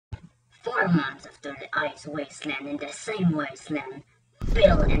4 months after the ice wasteland, in the same wasteland,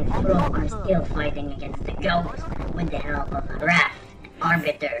 Bill and Fro are still fighting against the ghost with the help of Raph, an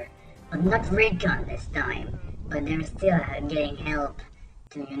arbiter, but not Recon this time, but they're still getting help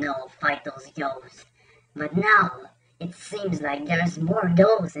to, fight those ghosts. But now, it seems like there's more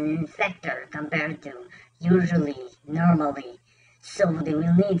ghosts in Infector compared to normally, so they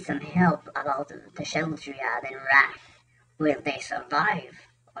will need some help about the Shadow Triad and Raph. Will they survive,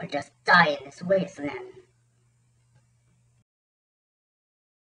 or just die in this wasteland?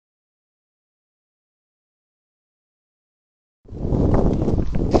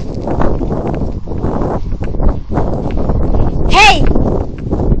 Hey!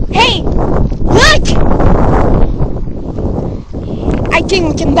 Hey! Look! I think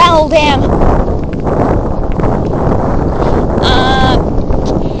we can battle them.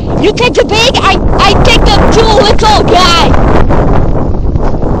 You take the big, I take the 2 little guy.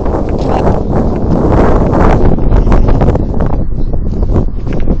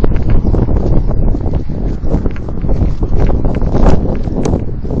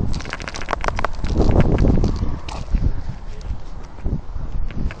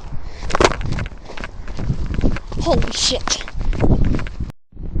 Holy shit.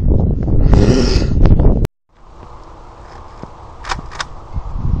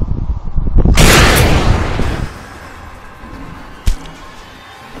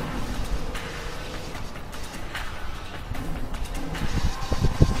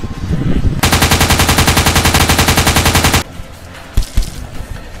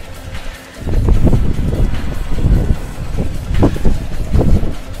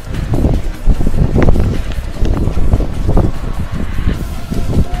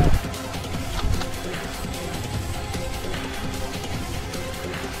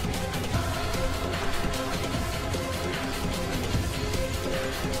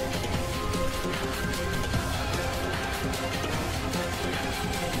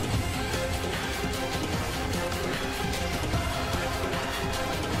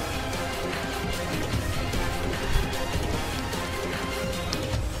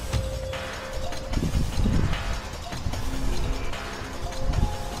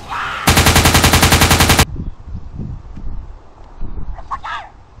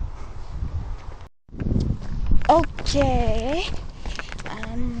 Okay.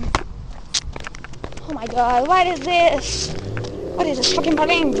 Oh my god, what is this? What is this fucking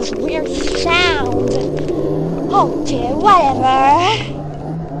bugging? This weird sound. Okay, whatever.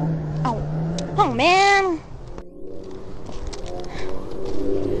 Oh man.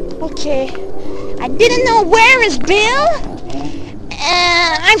 Okay. I didn't know where is Bill.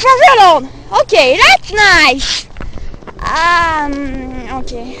 I'm from Redon. Okay, that's nice.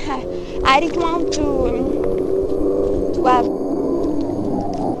 Okay. I didn't want to have.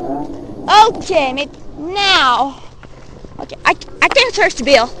 Okay, maybe now. Okay, I can search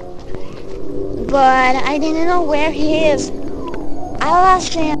Bill, but I didn't know where he is. I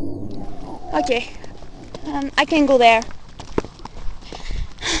lost him. Okay, I can go there.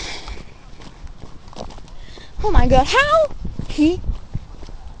 Oh my god, how he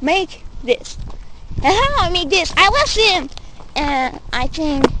make this? And how I make this? I lost him, and I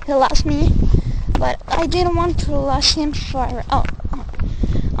think he lost me, but I didn't want to lose him forever.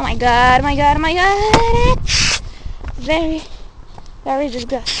 Oh my god, oh my god, oh my god, it's very, very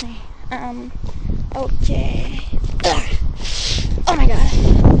disgusting. Okay. Ugh. Oh my god.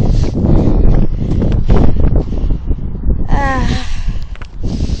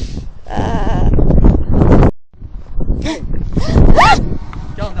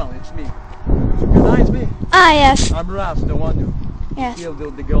 Calm down, it's me. Recognize me? Ah, yes. I'm Raph, the one who killed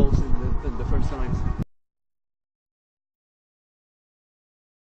the girls in the first times.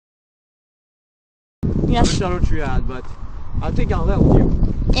 Yes. I'm a Shadow Triad, but I think I'll help you.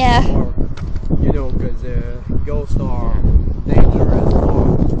 Yeah. Or, because ghosts are dangerous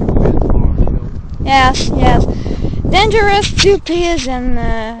or stupid or, Yes, yes. Dangerous, stupid, and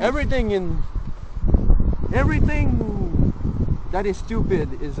everything that is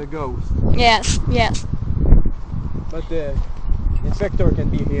stupid is a ghost. Yes, yes. But the Infector can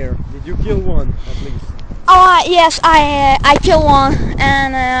be here. Did you kill one at least? Oh, yes, I killed one,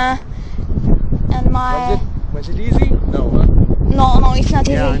 and my... Was it easy? No, huh? No, it's not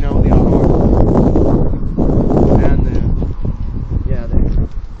easy. Yeah, I know, they are hard. And,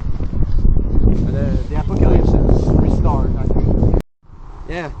 the apocalypse is restart, I think.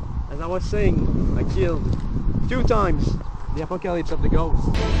 Yeah, as I was saying, I killed 2 times the apocalypse of the ghosts.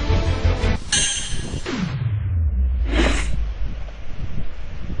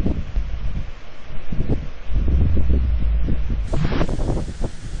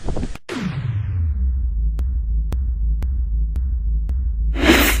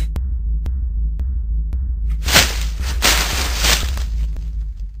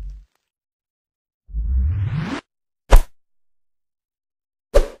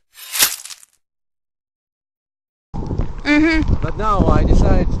 But now I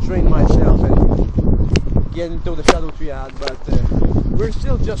decided to train myself and get into the shadow triad, but we're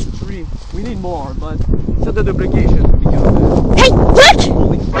still just 3. We need more, but it's a duplication because Hey, look!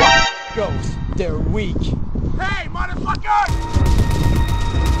 holy fuck goes, they're weak. Hey, motherfucker!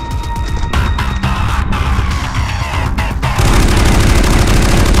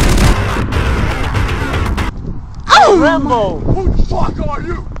 Oh! Rambo! Who the fuck are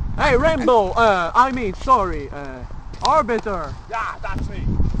you? Hey, Rambo, sorry, Arbiter. Yeah, that's me.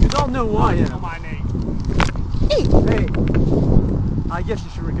 You don't know who I You know am. my name. Hey, I guess you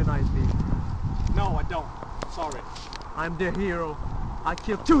should recognize me. No, I don't. Sorry. I'm the hero. I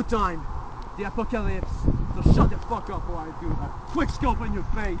killed 2 times the apocalypse. So shut the fuck up while I do that. Quick scope in your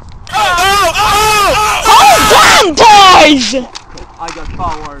face. Hold on, boys! I got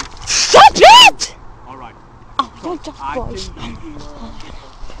powers. Stop it! Alright. Oh, don't talk, I boys. think you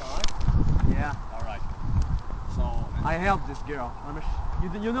yeah, Alright. So, I helped this girl.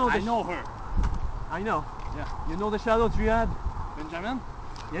 You know I the know her. I know. Yeah. You know the shadow triad? Benjamin?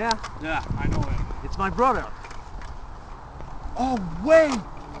 Yeah, Yeah, I know him. it's my brother. Oh, wait!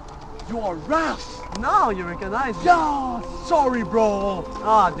 You are raph! Now you recognize me. Yeah! Sorry, bro!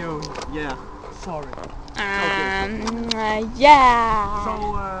 Ah, dude. Yeah. Sorry. Yeah. So,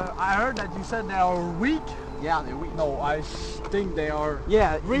 I heard that you said they are weak? Yeah, they're weak. No, I think they are...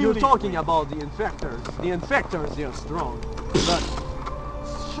 Yeah, Really you're talking weak. about the infectors. The infectors, they're strong. But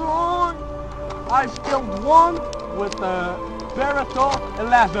strong? I've killed one with a Beretta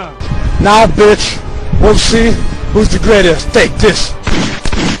 11. Now, bitch, we'll see who's the greatest. Take this.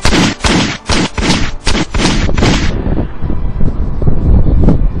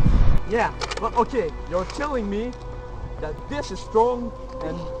 yeah, but okay, you're telling me that this is strong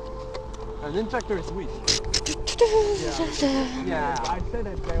and an infector is weak. Yeah, I said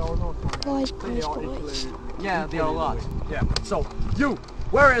that they are not strong. Boys, they boys, are boys. equally. Yeah, they are a lot. Yeah. So, you,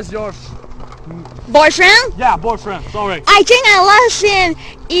 where is your... Boyfriend? Yeah, boyfriend, sorry. I think I lost him.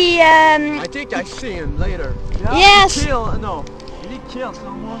 He, I think I see him later. Yes. Did he kill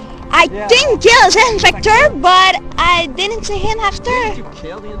someone? I Yeah. didn't kill the infector, but I didn't see him after. Did you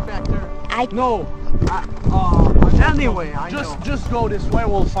kill the infector? No, Anyway, I know. just go this way,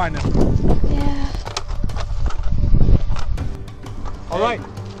 we'll find him. Yeah. Alright.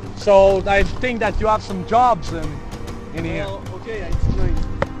 So, I think that you have some jobs in here. Well, okay, I explain.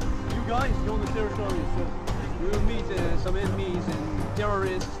 You guys go on the territory, so we'll meet some enemies and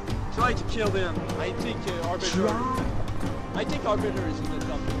terrorists. Try to kill them. I think Arbiter. I think Arbiter is in the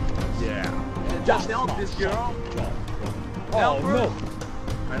top. Yeah. And just help this girl. Oh, Help her. no.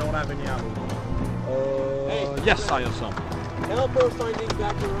 I don't have any ammo. Hey, Yes, I have some. Help her finding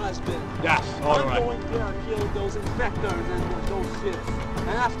back her husband. Yes, I'm alright. going there and kill those infectors and those shits. And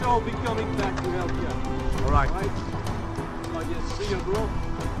after I'll be coming back to help you. Alright. Right? So I guess see you, bro.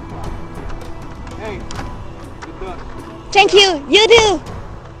 Hey, good luck. Thank you. You do.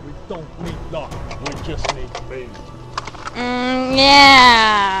 We don't need luck, we just need faith.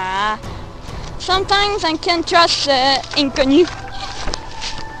 Yeah. Sometimes I can trust inconnu.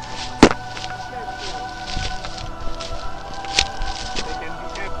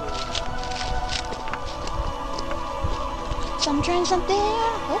 Some trains up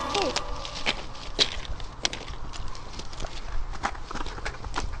there. Okay.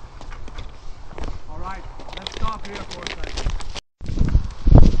 Alright, let's stop here for a second.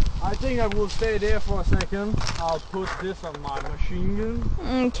 I think I will stay there for a second. I'll put this on my machine gun.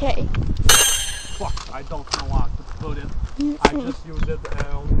 Okay. Fuck, I don't know how to put it. I just used it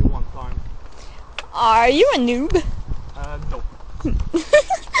only one time. Are you a noob? No.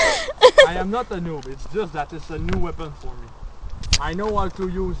 I am not a noob, it's just that it's a new weapon for me. I know how to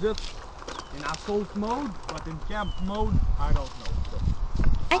use it in assault mode, but in camp mode, I don't know.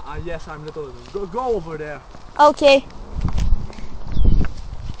 So. Yes, I'm little. Go over there. Okay.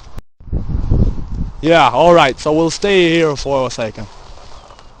 Yeah, alright, so we'll stay here for a second.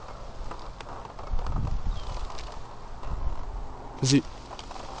 Is he...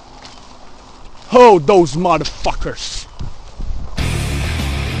 Oh, those motherfuckers!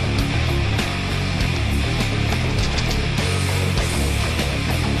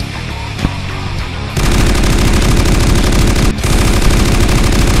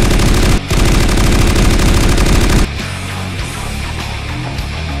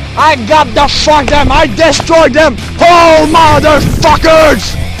 I got the fuck them! I destroyed them! Oh,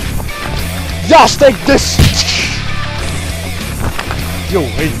 motherfuckers! Just take this! You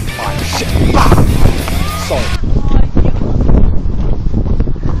hate my shit! Bah! Sorry.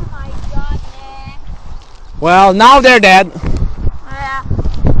 Oh my god, man. Well, now they're dead.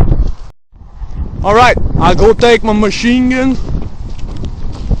 Alright, I'll go take my machine gun.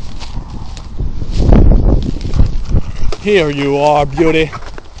 Here you are, beauty.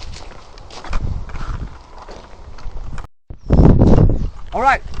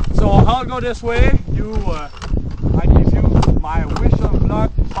 Alright, so I'll go this way. I give you my wish of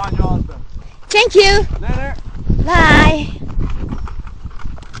luck to find your husband. Thank you. Later. Bye.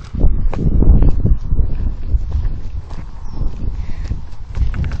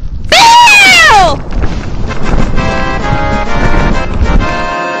 Bill!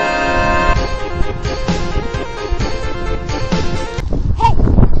 Hey,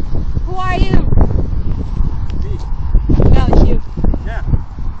 who are you? Me. No, it's you. Yeah.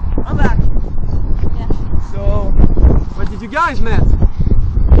 I'm back. Yeah. So, what did you guys met?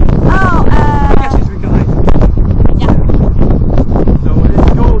 Oh, I guess it's you guys. yeah. So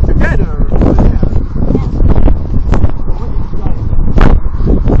let's go together. Yeah. What did you guys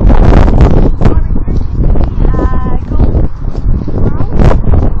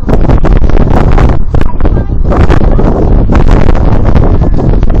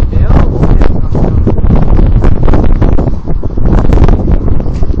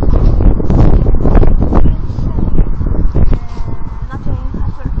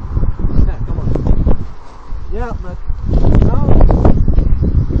Yeah, but now you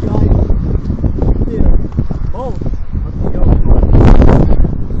guys here both of the ocean.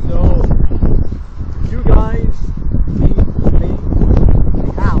 So you guys need to make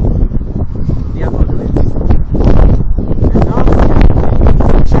the house, the apocalypse. And now we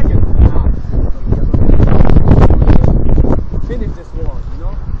check it out of the apocalypse. Finish this war, you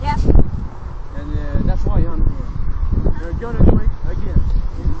know? Yes. And that's why I'm here. We're gonna do it again.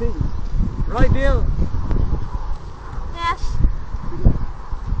 In things. Right, Bill? Yes.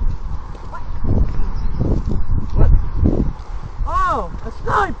 What? Oh, a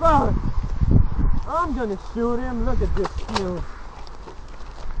sniper! I'm gonna shoot him. Look at this skill.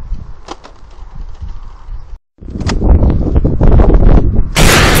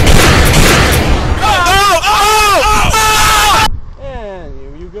 And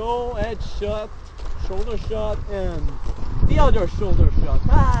here you go, head shot, shoulder shot, and the other shoulder shot.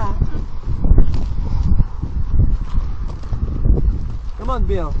 Ah! Come on,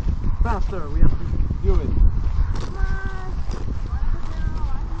 Bill. Faster, we have to do it.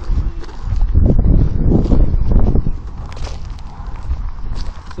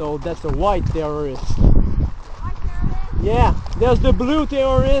 So that's a white terrorist. White terrorist? Yeah, there's the blue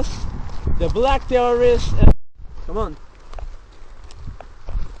terrorist, the black terrorist, and... Come on.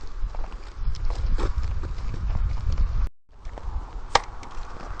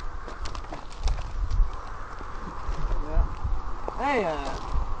 Hey,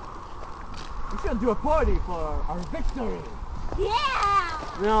 we should do a party for our victory.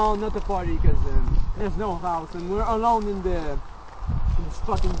 Yeah! No, not a party, because there's no house and we're alone in this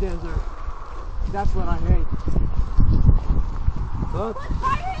fucking desert. That's what I hate. But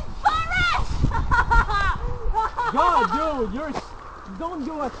Fire in forest! God, dude, don't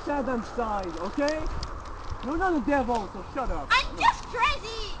go at Saddam's side, okay? You're not a devil, so shut up. I'm just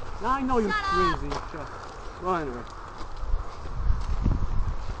crazy! I know you're Shut up. crazy. Shut up. Well, anyway.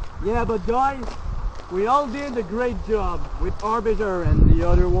 Yeah, but guys, we all did a great job with Arbiter and the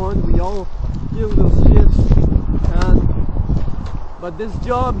other one. We all killed those shits. But this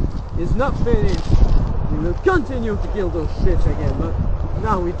job is not finished. We will continue to kill those shits again, but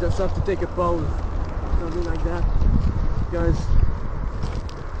now we just have to take a pause. Something like that. Because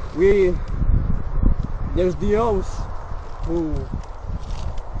there's the host who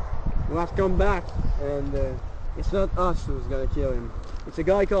have come back, and it's not us who's gonna kill him. It's a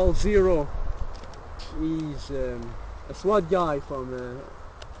guy called Zero. He's a SWAT guy from,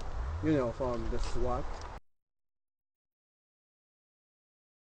 you know, from the SWAT.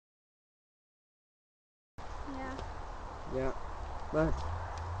 Yeah. Yeah, but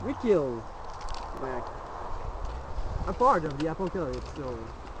we killed like a part of the apocalypse, so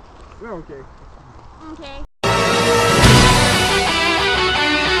we're okay. Okay.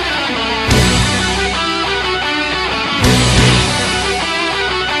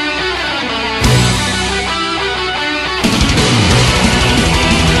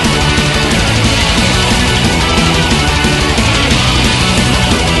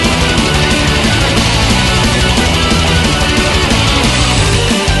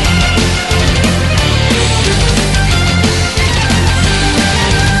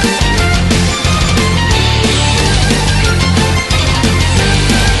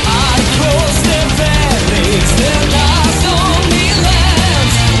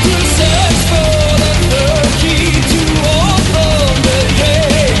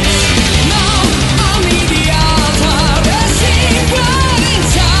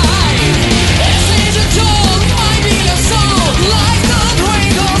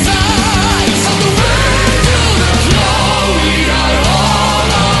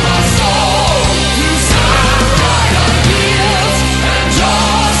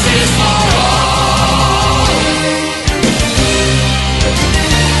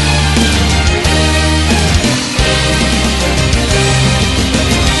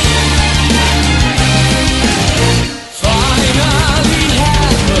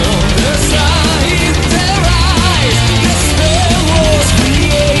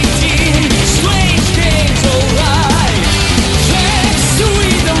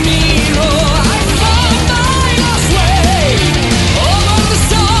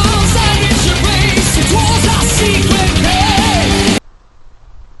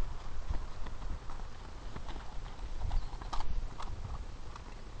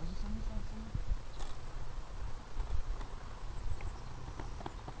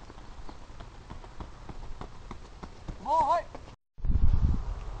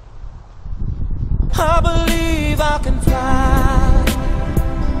 I believe I can fly.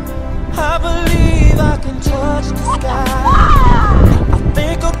 I believe I can touch the sky. I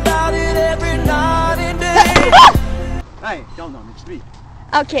think about it every night and day. Hey, calm down, it's me.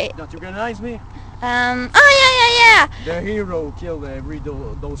 Okay. Don't you recognize me? Oh yeah. The hero killed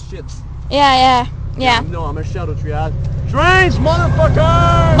those shits. Yeah. No, I'm a shadow triad. Trains,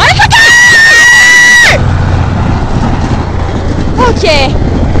 motherfucker! Okay.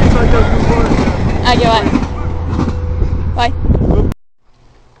 It's like those two words. Okay, bye. Bye.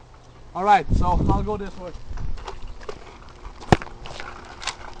 Alright, so I'll go this way.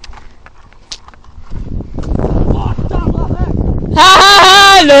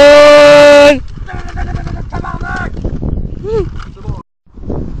 Hello.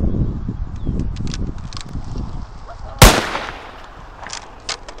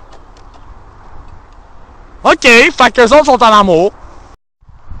 Ok, fait qu'eux autres sont en amour.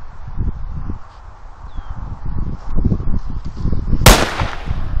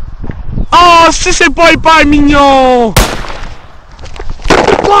 Oh, si c'est pas hyper mignon!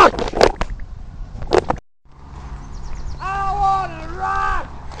 Fuck! I wanna rock!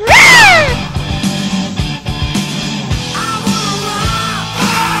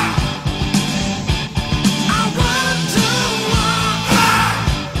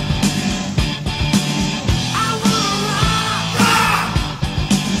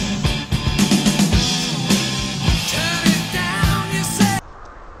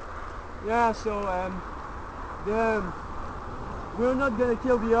 Yeah, so we're not gonna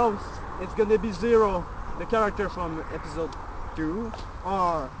kill the host. It's gonna be Zero, the character from episode 2.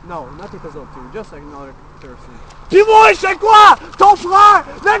 Or no, not episode 2, just another person. Pis moi, c'est quoi? Ton frère?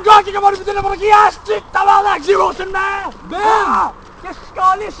 Le gars qui est capable de buter n'importe qui? Asti, tabarnak, Zero, c'est une merde! Ben! Qu'est-ce que tu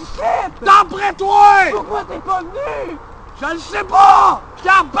calisses ici? D'après toi! Pourquoi t'es pas venu? Je le sais pas! J'étais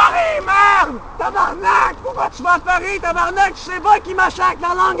à Paris, merde! Tabarnak! Pourquoi tu vas à Paris, tabarnak? Tu sais pas qu'ils massacrent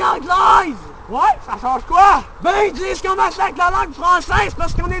la langue anglaise! Ouais, ça change quoi? Ben, ils disent qu'on massacre la langue française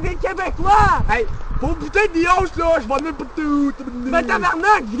parce qu'on est des Québécois! Hey, pour buter de host là, je vais même pas tout. Ben,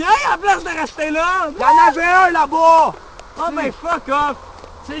 tabarnak, viens à la place de rester là! Y'en avait un là-bas! Oh, ben, fuck off!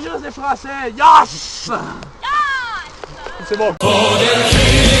 C'est juste des Français! Yes! C'est bon.